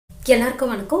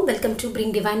எல்லாருக்கும் வணக்கம். Welcome to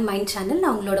bring divine mind channel.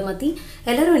 நான் உங்களோட மத்தி.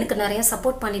 எல்லாரும் எனக்கு நிறையா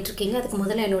சப்போர்ட் பண்ணிகிட்ருக்கீங்க. அதுக்கு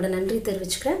முதல்ல என்னோட நன்றி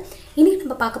தெரிவிச்சுக்கிறேன். இன்றைக்கி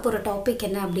நம்ம பார்க்க போகிற டாபிக்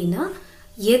என்ன அப்படின்னா,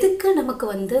 எதுக்கு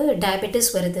நமக்கு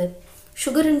டயபெட்டிஸ் வருது,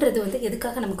 சுகருன்றது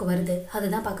எதுக்காக நமக்கு வருது,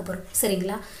 அதுதான் பார்க்க போகிறோம்.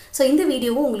 சரிங்களா? ஸோ இந்த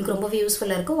வீடியோவும் உங்களுக்கு ரொம்பவே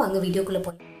யூஸ்ஃபுல்லாக இருக்கும். வாங்க வீடியோக்குள்ளே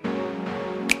போகலாம்.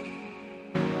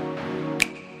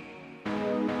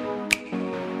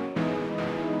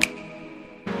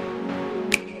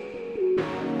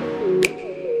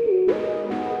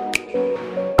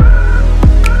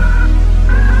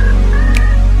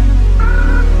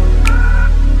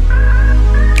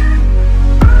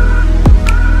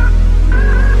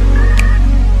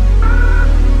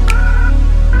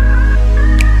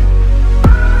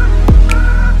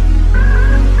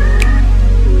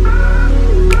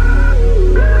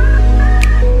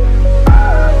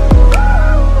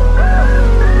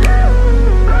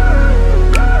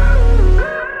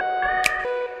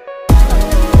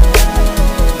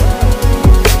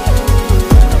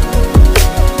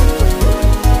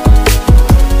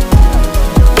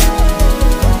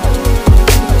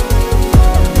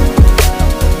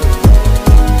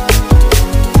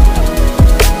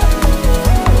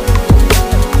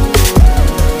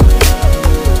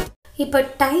 இப்போ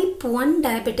டைப் 1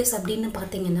 டயபெட்டிஸ் அப்படின்னு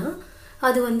பார்த்தீங்கன்னா,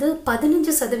 அது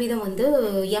 15%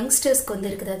 யங்ஸ்டர்ஸ்க்கு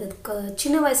இருக்குது. அது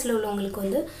சின்ன வயசில்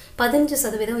உள்ளவங்களுக்கு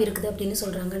 15% இருக்குது அப்படின்னு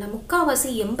சொல்கிறாங்க. நான் முக்கால்வாசி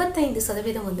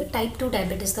 85% டைப் 2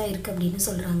 டயபெட்டிஸ் தான் இருக்குது அப்படின்னு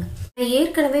சொல்கிறாங்க.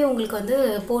 ஏற்கனவே உங்களுக்கு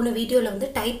போன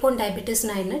வீடியோவில் டைப் 1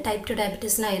 டயபெட்டிஸ்னால் என்ன, டைப் 2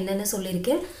 டயபெட்டிஸ்னால் என்னன்னு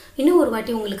சொல்லியிருக்கேன். இன்னும் ஒரு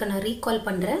வாட்டி உங்களுக்கு நான் ரீகால்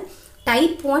பண்ணுறேன்.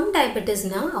 டைப் 1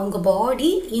 டயபெட்டிஸ்னால் அவங்க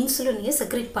பாடி இன்சுலினையே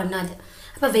செக்ரேட் பண்ணாது.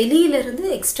 அப்போ வெளியிலேருந்து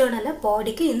எக்ஸ்டர்னலாக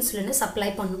பாடிக்கு இன்சுலினை சப்ளை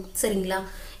பண்ணும். சரிங்களா?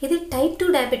 இது டைப் 2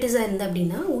 டயபெட்டிஸாக இருந்தது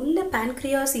அப்படின்னா, உள்ள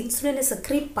பேன்க்ரியாஸ் இன்சுலினை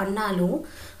செக்ரேட் பண்ணாலும்,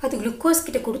 அது குளுக்கோஸ்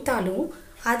கிட்ட கொடுத்தாலும்,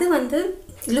 அது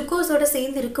குளுக்கோஸோட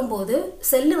சேர்ந்து இருக்கும்போது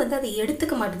செல்லு அதை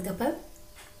எடுத்துக்க மாட்டேங்குது. அப்போ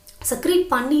செக்ரேட்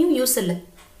பண்ணியும் யூஸ் இல்லை.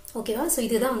 ஓகேவா? ஸோ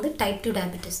இதுதான் டைப் 2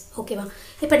 டயபெட்டிஸ். ஓகேவா?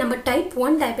 இப்போ நம்ம டைப்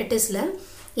 1 டயபெட்டிஸில்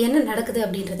என்ன நடக்குது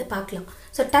அப்படின்றத பார்க்கலாம்.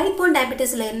 ஸோ டைப் 1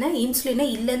 டயபெட்டிஸில் என்ன, இன்சுலினே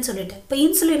இல்லைன்னு சொல்லிட்டு. இப்போ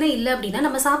இன்சுலினே இல்லை அப்படின்னா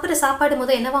நம்ம சாப்பிட்ற சாப்பாடு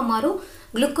முதல் என்னவா மாறும்,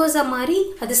 குளுக்கோஸாக மாறி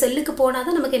அது செல்லுக்கு போனால்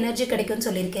தான் நமக்கு எனர்ஜி கிடைக்கும்னு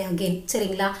சொல்லியிருக்கேன் அகெயின்.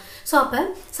 சரிங்களா? ஸோ அப்போ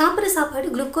சாப்பிட்ற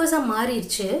சாப்பாடு குளுக்கோஸாக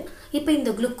மாறிடுச்சு. இப்போ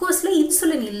இந்த குளுக்கோஸில்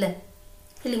இன்சுலின் இல்லை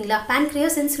இல்லைங்களா?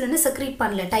 பேன்க்ரியாஸ் இன்சுலினை செக்ரேட்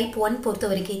பண்ணல டைப் 1 பொறுத்த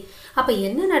வரைக்கும். அப்போ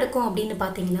என்ன நடக்கும் அப்படின்னு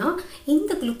பார்த்தீங்கன்னா,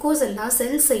 இந்த குளுக்கோஸ் எல்லாம்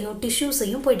செல்ஸையும்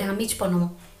டிஷ்யூஸையும் போய் டேமேஜ்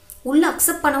பண்ணுவோம். உள்ளே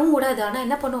அக்செப்ட் பண்ணவும் கூடாது. ஆனால்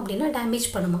என்ன பண்ணும் அப்படின்னா டேமேஜ்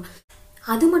பண்ணுமா.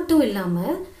 அது மட்டும்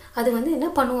இல்லாமல் அது என்ன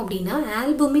பண்ணும் அப்படின்னா,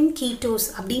 ஆல்புமின் கீட்டோஸ்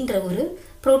அப்படின்ற ஒரு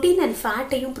ப்ரோட்டீன் அண்ட்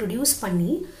ஃபேட்டையும் ப்ரொடியூஸ்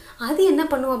பண்ணி, அது என்ன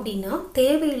பண்ணும் அப்படின்னா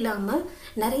தேவையில்லாமல்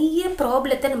நிறைய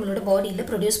ப்ராப்ளத்தை நம்மளோட பாடியில்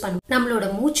ப்ரொடியூஸ் பண்ணும். நம்மளோட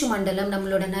மூச்சு மண்டலம்,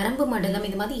 நம்மளோட நரம்பு மண்டலம்,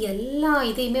 இது மாதிரி எல்லா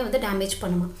இதையுமே டேமேஜ்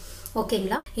பண்ணுமா.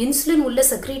 ஓகேங்களா? இன்சுலின் உள்ள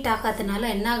செக்ரேட் ஆகாதனால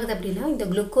என்ன ஆகுது அப்படின்னா, இந்த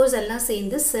குளுக்கோஸ் எல்லாம்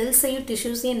சேர்ந்து செல்ஸையும்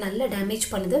டிஷ்யூஸையும் நல்லா டேமேஜ்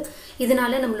பண்ணுது.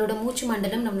 இதனால நம்மளோட மூச்சு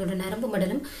மண்டலம், நம்மளோட நரம்பு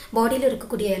மண்டலம், பாடியில்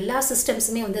இருக்கக்கூடிய எல்லா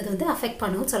சிஸ்டம்ஸுமே அது அஃபெக்ட்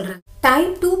பண்ணுன்னு சொல்கிறாங்க.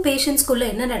 டைப் 2 பேஷண்ட்ஸ்குள்ளே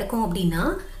என்ன நடக்கும் அப்படின்னா,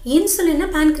 இன்சுலினை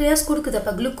பேன்க்ரியாஸ் கொடுக்குது.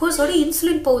 அப்போ குளுக்கோஸோட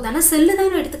இன்சுலின் போகுது, ஆனால் செல்லு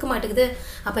தானே எடுத்துக்க மாட்டேங்குது.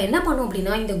 அப்போ என்ன பண்ணும்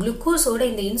அப்படின்னா, இந்த குளுக்கோஸோட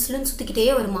இந்த இன்சுலின் சுற்றிக்கிட்டே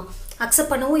வருமா.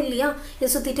 அக்செப்ட் பண்ணவும் இல்லையா,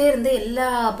 இது சுற்றிட்டே இருந்து எல்லா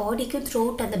பாடிக்கும்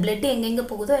த்ரோட், அந்த பிளட் எங்கெங்கே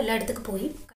போகுதோ எல்லா இடத்துக்கு போய்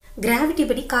கிராவிட்டி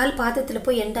படி கால் பாதத்தில்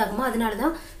போய் எண்ட் ஆகுமா. அதனால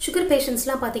தான் சுகர்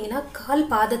பேஷண்ட்ஸ்லாம் பார்த்தீங்கன்னா கால்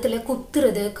பாதத்தில்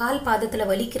குத்துறது, கால் பாதத்தில்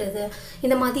வலிக்கிறது,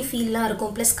 இந்த மாதிரி ஃபீல்லாம்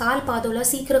இருக்கும். ப்ளஸ் கால்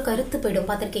பாதம்லாம் சீக்கிரம் கருத்து போயிடும்.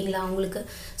 பார்த்துருக்கீங்களா அவங்களுக்கு?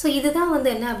 ஸோ இதுதான்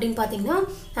என்ன அப்படின்னு பார்த்தீங்கன்னா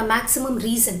மேக்ஸிமம்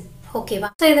ரீசன். ஓகேவா?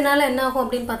 ஸோ இதனால் என்ன ஆகும்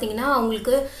அப்படின்னு பார்த்தீங்கன்னா,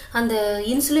 அவங்களுக்கு அந்த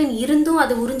இன்சுலின் இருந்தும்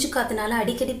அதை உறிஞ்சிக்காதனால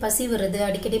அடிக்கடி பசி வருது,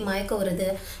 அடிக்கடி மயக்கம் வருது,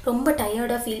 ரொம்ப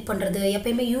டயர்டாக ஃபீல் பண்ணுறது,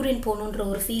 எப்பயுமே யூரின் போகணுன்ற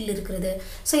ஒரு ஃபீல் இருக்கிறது.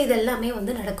 ஸோ இதெல்லாமே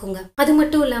நடக்குங்க. அது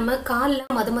மட்டும் இல்லாமல்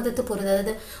கால்லாம் மதத்து போகிறது,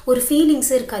 அதாவது ஒரு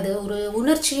ஃபீலிங்ஸே இருக்காது, ஒரு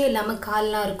உணர்ச்சியே இல்லாமல்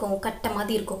கால்லாம் இருக்கும், கட்ட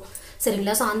மாதிரி இருக்கும்.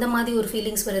 சரிங்களா? ஸோ அந்த மாதிரி ஒரு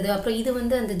ஃபீலிங்ஸ் வருது. அப்புறம்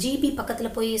இது அந்த ஜிபி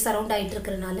பக்கத்தில் போய் சரௌண்ட் ஆகிட்டு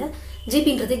இருக்கிறனால,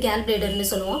 ஜிபின்றது கேல் பிளேடர்னு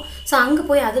சொல்லுவோம். ஸோ அங்கே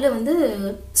போய் அதில்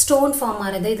ஸ்டோன் ஃபார்ம்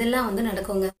ஆகிறது, இதெல்லாம்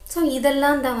நடக்குங்க. ஸோ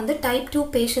இதெல்லாம் தான் டைப் 2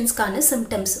 பேஷண்ட்ஸ்க்கான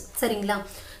சிம்டம்ஸ். சரிங்களா?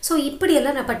 ஸோ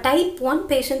இப்படியெல்லாம் நம்ம டைப் 1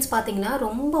 பேஷண்ட்ஸ் பார்த்தீங்கன்னா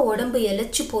ரொம்ப உடம்பு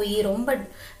எழைச்சி போய் ரொம்ப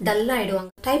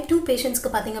டல்லாகிடுவாங்க. டைப் 2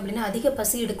 பேஷண்ட்ஸ்க்கு பார்த்தீங்க அப்படின்னா அதிக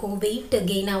பசி எடுக்கும், வெயிட்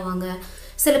கெயின் ஆவாங்க.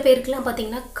 சில பேருக்குலாம்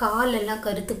பார்த்தீங்கன்னா காலெல்லாம்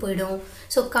கருத்து போயிடும்.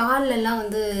 ஸோ காலெல்லாம்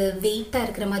வெயிட்டாக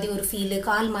இருக்கிற மாதிரி ஒரு ஃபீலு,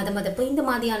 கால் மதப்பு, இந்த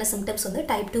மாதிரியான சிம்டம்ஸ்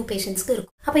டைப் 2 பேஷண்ட்ஸ்க்கு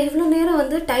இருக்கும். அப்போ இவ்வளோ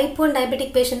நேரம் டைப் 1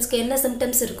 டயபெட்டிக் பேஷண்ட்ஸ்க்கு என்ன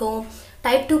சிம்டம்ஸ் இருக்கும்,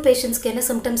 டைப் 2 பேஷண்ட்ஸ்க்கு என்ன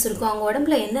சிம்டம்ஸ் இருக்கும், அவங்க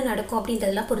உடம்புல என்ன நடக்கும்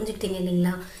அப்படின்றதெல்லாம் புரிஞ்சுக்கிட்டீங்க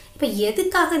இல்லைங்களா? இப்போ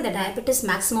எதுக்காக இந்த டயபெட்டிஸ்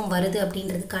மேக்ஸிமம் வருது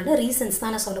அப்படின்றதுக்கான ரீசன்ஸ்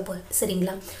தான் நான் சொல்ல போகிறேன்.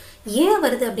 சரிங்களா? ஏன்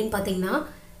வருது அப்படின்னு பார்த்தீங்கன்னா,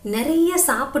 நிறைய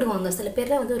சாப்பிடுவாங்க. சில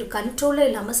பேர்லாம் ஒரு கண்ட்ரோலே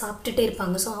இல்லாமல் சாப்பிட்டுட்டே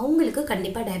இருப்பாங்க. ஸோ அவங்களுக்கு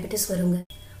கண்டிப்பாக டயபெட்டிஸ் வருங்க.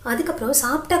 அதுக்கப்புறம்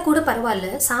சாப்பிட்டா கூட பரவாயில்ல,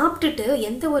 சாப்பிட்டுட்டு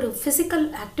எந்த ஒரு ஃபிசிக்கல்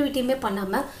ஆக்டிவிட்டியுமே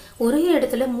பண்ணாமல் ஒரே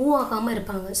இடத்துல மூவ் ஆகாமல்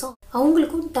இருப்பாங்க. ஸோ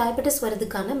அவங்களுக்கும் டயபெட்டிஸ்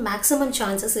வர்றதுக்கான மேக்ஸிமம்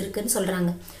சான்சஸ் இருக்குதுன்னு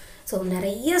சொல்கிறாங்க. ஸோ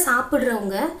நிறைய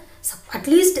சாப்பிட்றவங்க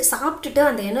அட்லீஸ்ட் சாப்பிட்டுட்டு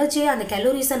அந்த எனர்ஜியை அந்த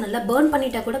கேலோரிஸை நல்லா பேர்ன்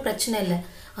பண்ணிட்டா கூட பிரச்சனை இல்லை.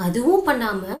 அதுவும்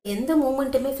பண்ணாமல் எந்த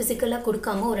மூமெண்ட்டுமே ஃபிசிக்கலாக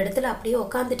கொடுக்காம ஒரு இடத்துல அப்படியே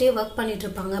உட்காந்துட்டே ஒர்க் பண்ணிட்டு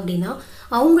இருப்பாங்க அப்படின்னா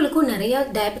அவங்களுக்கும் நிறையா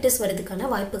டயபெட்டிஸ் வரதுக்கான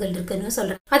வாய்ப்புகள் இருக்குன்னு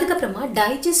சொல்கிறேன். அதுக்கப்புறமா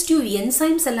டைஜஸ்டிவ்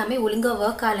என்சைம்ஸ் எல்லாமே ஒழுங்காக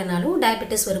ஒர்க் ஆகலைனாலும்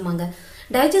டயபெட்டிஸ் வருவாங்க.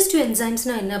 டைஜஸ்டிவ்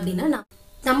என்சைம்ஸ்னால் என்ன அப்படின்னா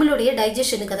நம்மளுடைய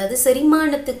டைஜஷனுக்கு, அதாவது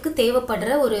செரிமானத்துக்கு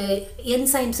தேவைப்படுற ஒரு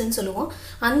என்சைம்ஸ்ன்னு சொல்லுவோம்.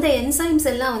 அந்த என்சைம்ஸ்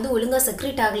எல்லாம் வந்து ஒழுங்காக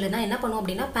செக்ரேட் ஆகலைன்னா என்ன பண்ணுவோம்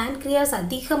அப்படின்னா பேன்க்ரியாஸ்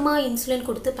அதிகமாக இன்சுலின்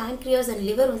கொடுத்து பேன்க்ரியாஸ் அண்ட்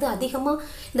லிவர் வந்து அதிகமாக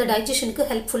இந்த டைஜஷனுக்கு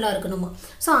ஹெல்ப்ஃபுல்லாக இருக்கணுமா.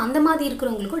 ஸோ அந்த மாதிரி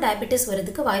இருக்கிறவங்களுக்கும் டயபெட்டிஸ்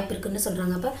வரதுக்கு வாய்ப்பு இருக்குன்னு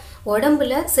சொல்கிறாங்க. அப்போ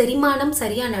உடம்புல செரிமானம்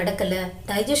சரியாக நடக்கலை,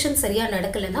 டைஜஷன் சரியாக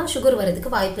நடக்கலைன்னா சுகர்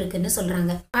வரதுக்கு வாய்ப்பு இருக்குன்னு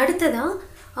சொல்கிறாங்க. அடுத்ததான்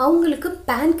அவங்களுக்கு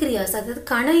பேன்க்ரியாஸ், அதாவது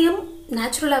கணையம்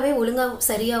நேச்சுரலாகவே ஒழுங்காக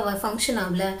சரியாக ஃபங்க்ஷன்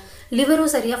ஆகலை, லிவரும்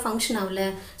சரியாக ஃபங்க்ஷன் ஆகலை.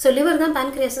 ஸோ லிவர் தான்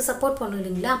பேன்க்ரியாஸை சப்போர்ட் பண்ணும்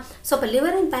இல்லைங்களா. ஸோ அப்போ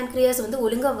லிவர் அண்ட் பேன்க்ரியாஸ் வந்து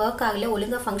ஒழுங்காக ஒர்க் ஆகலை,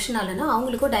 ஒழுங்காக ஃபங்க்ஷன் ஆகலைன்னா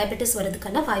அவங்களுக்கும் டயபெட்டிஸ்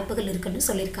வரதுக்கான வாய்ப்புகள் இருக்குன்னு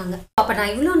சொல்லியிருக்காங்க. அப்போ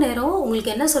நான் இவ்வளோ நேரம்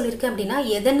உங்களுக்கு என்ன சொல்லியிருக்கேன் அப்படின்னா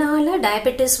எதனால்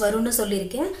டயபெட்டிஸ் வரும்னு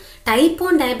சொல்லியிருக்கேன். டைப்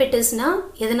 1 டயபெட்டிஸ்னால்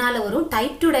எதனால் வரும்,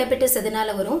 டைப் 2 டயபெட்டிஸ்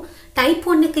எதனால் வரும், டைப்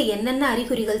 1க்கு என்னென்ன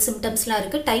அறிகுறிகள் சிம்டம்ஸ்லாம்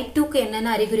இருக்குது, டைப் 2க்கு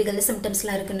என்னென்ன அறிகுறிகள்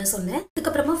சிம்டம்ஸ்லாம் இருக்குன்னு சொன்னேன்.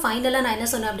 அதுக்கப்புறமா ஃபைனலாக நான் என்ன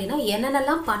சொன்னேன் அப்படின்னா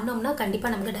என்னென்னலாம் பண்ணோம்னா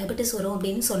கண்டிப்பாக நமக்கு டயபெட்டிஸ் வரும்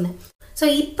அப்படின்னு சொன்னேன். ஸோ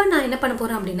இப்போ நான் என்ன பண்ண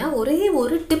போகிறேன் அப்படின்னா ஒரே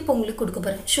ஒரு டிப் உங்களுக்கு கொடுக்க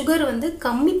போகிறேன். சுகர் வந்து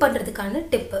கம்மி பண்ணுறதுக்கான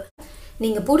டிப்பு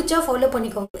நீங்கள் பிடிச்சா ஃபாலோ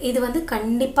பண்ணிக்கோங்க. இது வந்து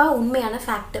கண்டிப்பாக உண்மையான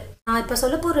ஃபேக்ட். நான் இப்போ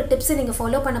சொல்ல போகிற டிப்ஸை நீங்கள்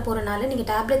ஃபாலோ பண்ண போகிறனால நீங்கள்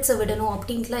டேப்லெட்ஸை விடணும்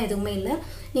அப்படின்ட்டுலாம் எதுவுமே இல்லை.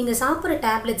 நீங்கள் சாப்பிட்ற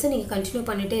டேப்லெட்ஸை நீங்கள் கண்டினியூ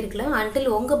பண்ணிகிட்டே இருக்கலாம் அன்டில்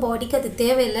உங்கள் பாடிக்கு அது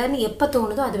தேவையில்லைன்னு எப்போ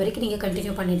தோணுதோ அது வரைக்கும் நீங்கள்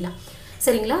கண்டினியூ பண்ணிடலாம்.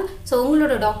 சரிங்களா. ஸோ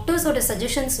உங்களோட டாக்டர்ஸோட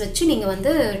சஜஷன்ஸ் வச்சு நீங்கள்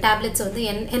வந்து டேப்லெட்ஸ் வந்து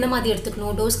என்ன மாதிரி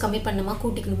எடுத்துக்கணும், டோஸ் கம்மி பண்ணணுமா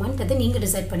கூட்டிக்கணுமான்றதை நீங்கள்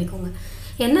டிசைட் பண்ணிக்கோங்க.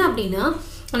 என்ன அப்படின்னா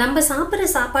நம்ம சாப்பிட்ற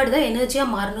சாப்பாடு தான்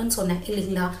எனர்ஜியாக மாறணும்னு சொன்னேன்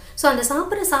இல்லைங்களா. ஸோ அந்த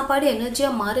சாப்பிட்ற சாப்பாடு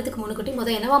எனர்ஜியாக மாறதுக்கு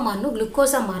முன்னுக்கூட்டி என்னவா மாறணும்,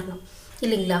 குளுக்கோஸாக மாறணும்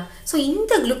இல்லைங்களா. ஸோ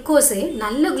இந்த குளுக்கோஸு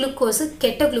நல்ல குளுக்கோஸு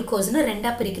கெட்ட குளுக்கோஸ்னு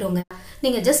ரெண்டாக பிரிக்கிறோங்க.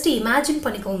 நீங்கள் ஜஸ்ட் இமேஜின்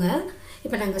பண்ணிக்கோங்க.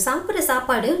 இப்போ நாங்கள் சாப்பிட்ற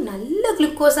சாப்பாடு நல்ல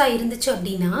குளுக்கோஸாக இருந்துச்சு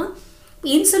அப்படின்னா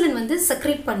இன்சுலின் வந்து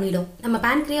செக்ரேட் பண்ணிடும். நம்ம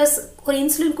பேன்க்ரியாஸ் ஒரு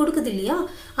இன்சுலின் கொடுக்குது இல்லையா,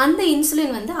 அந்த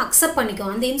இன்சுலின் வந்து அக்செப்ட்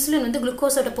பண்ணிக்கும். அந்த இன்சுலின் வந்து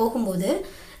குளுக்கோஸோட போகும்போது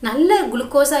நல்ல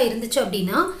குளுக்கோஸாக இருந்துச்சு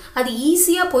அப்படின்னா அது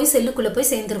ஈஸியாக போய் செல்லுக்குள்ளே போய்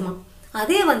சேர்ந்துருமா.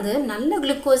 அதே வந்து நல்ல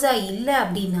குளுக்கோஸாக இல்லை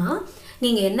அப்படின்னா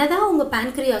நீங்கள் என்னதான் உங்கள்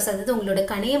பேன்க்ரியாஸ், அதாவது உங்களோட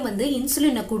கணையம் வந்து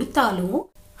இன்சுலினை கொடுத்தாலும்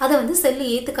அதை வந்து செல்லு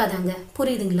ஏற்றுக்காதாங்க.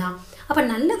 புரியுதுங்களா. அப்போ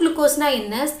நல்ல குளுக்கோஸ்னால்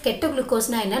என்ன, கெட்ட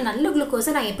குளுக்கோஸ்னால் என்ன, நல்ல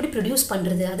குளுக்கோஸை நான் எப்படி ப்ரொடியூஸ்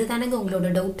பண்ணுறது, அதுதானங்க உங்களோட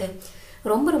டவுட்டு.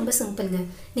 ரொம்ப ரொம்ப சிம்பிளுங்க.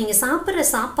 நீங்கள் சாப்பிட்ற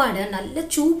சாப்பாடை நல்லா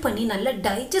சூ பண்ணி நல்லா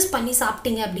டைஜஸ்ட் பண்ணி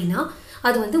சாப்பிட்டீங்க அப்படின்னா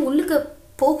அது வந்து உள்ளுக்கு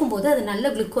போகும்போது அது நல்ல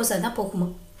குளுக்கோஸாக தான் போகுமா.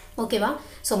 ஓகேவா.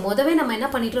 ஸோ முதவே நம்ம என்ன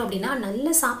பண்ணிட்டோம் அப்படின்னா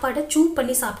நல்ல சாப்பாடை சூ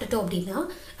பண்ணி சாப்பிட்டுட்டோம் அப்படின்னா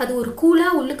அது ஒரு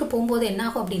கூலாக உள்ளுக்கு போகும்போது என்ன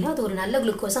ஆகும் அப்படின்னா அது ஒரு நல்ல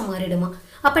குளுக்கோஸாக மாறிடுமா.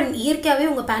 அப்போ இயற்கையாகவே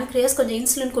உங்கள் பேன்க்ரியாஸ் கொஞ்சம்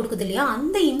இன்சுலின் கொடுக்குது இல்லையா,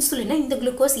 அந்த இன்சுலினை இந்த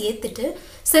குளுக்கோஸ் ஏற்றுட்டு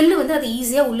செல்லு வந்து அது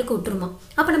ஈஸியாக உள்ளுக்கு விட்டுருமா.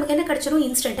 அப்போ நமக்கு என்ன கிடச்சிரும்,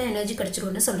 இன்ஸ்டண்ட்டாக எனர்ஜி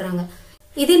கிடச்சிரும்னு சொல்கிறாங்க.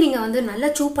 இதே நீங்கள் வந்து நல்லா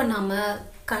சூ பண்ணாமல்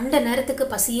கண்ட நேரத்துக்கு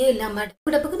பசியே இல்லாமல்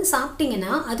டப்புன்னு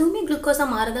சாப்பிட்டீங்கன்னா அதுவுமே குளுக்கோஸாக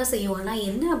மாறதான் செய்யும். ஆனால்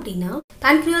என்ன அப்படின்னா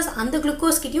பேன்க்ரியாஸ் அந்த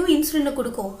குளுக்கோஸ்கிட்டையும் இன்சுலினை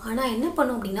கொடுக்கும். ஆனால் என்ன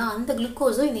பண்ணும் அப்படின்னா அந்த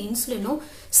குளுக்கோஸும் இந்த இன்சுலினும்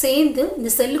சேர்ந்து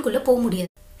இந்த செல்லுக்குள்ளே போக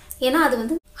முடியாது. ஏன்னா அது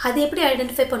வந்து அது எப்படி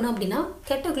ஐடென்டிஃபை பண்ணும் அப்படின்னா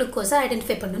கெட்ட குளுக்கோஸை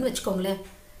ஐடென்டிஃபை பண்ணணும்னு வச்சுக்கோங்களேன்.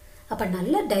 அப்போ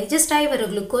நல்லா டைஜஸ்ட் ஆகி வர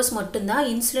குளுக்கோஸ் மட்டும்தான்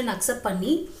இன்சுலின் அக்செப்ட்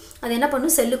பண்ணி அது என்ன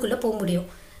பண்ணும் செல்லுக்குள்ளே போக முடியும்.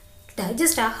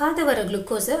 டைஜஸ்ட் ஆகாத வர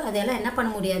குளுக்கோஸை அதெல்லாம் என்ன பண்ண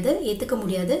முடியாது, ஏற்றுக்க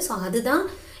முடியாது. ஸோ அதுதான்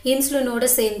இன்சுலினோட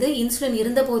சேர்ந்து இன்சுலின்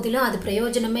இருந்த போதிலும் அது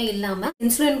பிரயோஜனமே இல்லாமல்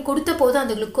இன்சுலின் கொடுத்த போது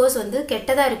அந்த குளுக்கோஸ் வந்து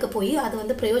கெட்டதாக இருக்க போய் அது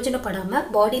வந்து பிரயோஜனப்படாமல்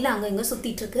பாடியில் அங்கங்கே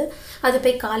சுற்றிட்டு இருக்கு. அது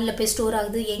போய் காலில் போய் ஸ்டோர்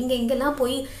ஆகுது. எங்கெங்கெல்லாம்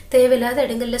போய் தேவையில்லாத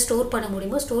இடங்களில் ஸ்டோர் பண்ண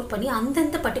முடியுமோ ஸ்டோர் பண்ணி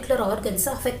அந்தந்த பர்டிகுலர்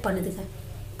ஆர்கன்ஸை அஃபெக்ட் பண்ணுதுங்க.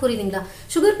 புரியுதுங்களா.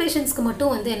 சுகர் பேஷண்ட்ஸ்க்கு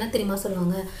மட்டும் வந்து என்ன தெரியுமா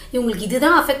சொல்லுவாங்க, இவங்களுக்கு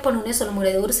இதுதான் அஃபெக்ட் பண்ணுன்னே சொல்ல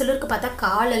முடியாது. ஒரு சிலருக்கு பார்த்தா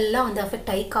காலெல்லாம் வந்து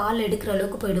அஃபெக்ட் ஆகி கால் எடுக்கிற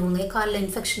அளவுக்கு போயிடுவாங்க, காலில்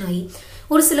இன்ஃபெக்ஷன் ஆகி.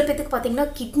 ஒரு சில பேத்துக்கு பார்த்தீங்கன்னா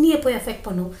கிட்னியை போய் அஃபெக்ட்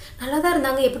பண்ணும். நல்லா தான்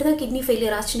இருந்தாங்க, எப்படி தான் கிட்னி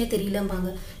ஃபெயிலியர் ஆச்சுன்னே தெரியலம்பாங்க.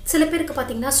 சில பேருக்கு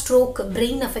பார்த்தீங்கன்னா ஸ்ட்ரோக்,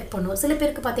 பிரெயின் அஃபெக்ட் பண்ணும். சில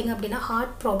பேருக்கு பார்த்தீங்க அப்படின்னா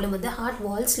ஹார்ட் ப்ராப்ளம் வந்து ஹார்ட்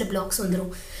வால்ஸில் பிளாக்ஸ்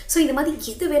வந்துடும். ஸோ இந்த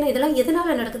மாதிரி எது வேணும், இதெல்லாம்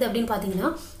எதனால் நடக்குது அப்படின்னு பார்த்தீங்கன்னா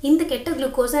இந்த கெட்ட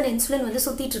குளுக்கோஸ் அண்ட் இன்சுலின் வந்து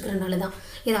சுற்றிட்டு இருக்கிறனால தான்.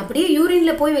 இது அப்படியே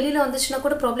யூரினில் போய் வெளியில் வந்துச்சுன்னா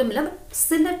கூட ப்ராப்ளம் இல்லை. பட்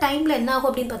சில டைமில் என்ன ஆகும்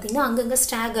அப்படின்னு பார்த்தீங்கன்னா அங்கங்கே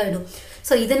ஸ்டாக் ஆகிடும்.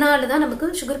 ஸோ இதனால தான் நமக்கு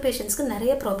சுகர் பேஷண்ட்ஸ்க்கு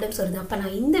நிறைய ப்ராப்ளம்ஸ் வருது. அப்போ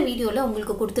நான் இந்த வீடியோவில்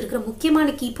உங்களுக்கு கொடுத்துருக்கிற முக்கியமான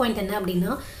கீ பாயிண்ட் என்ன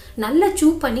அப்படின்னா நல்லா சூ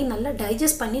பண்ணி நல்லா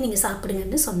டைஜஸ்ட் பண்ணி நீங்கள்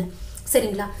சாப்பிடுங்கன்னு சொன்னேன்.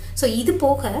 சரிங்களா. ஸோ இது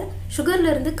போக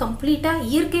சுகர்லேருந்து கம்ப்ளீட்டாக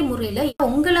இயற்கை முறையில்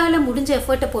உங்களால் முடிஞ்ச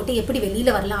எஃபர்ட்டை போட்டு எப்படி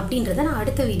வெளியில் வரலாம் அப்படின்றத நான்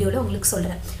அடுத்த வீடியோவில் உங்களுக்கு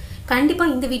சொல்கிறேன்.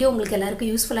 கண்டிப்பாக இந்த வீடியோ உங்களுக்கு எல்லாருக்கும்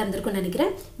யூஸ்ஃபுல்லாக இருந்திருக்கும்னு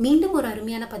நினைக்கிறேன். மீண்டும் ஒரு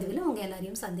அருமையான பதிவில் உங்கள்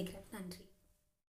எல்லாரையும் சந்திக்கிறேன். நன்றி.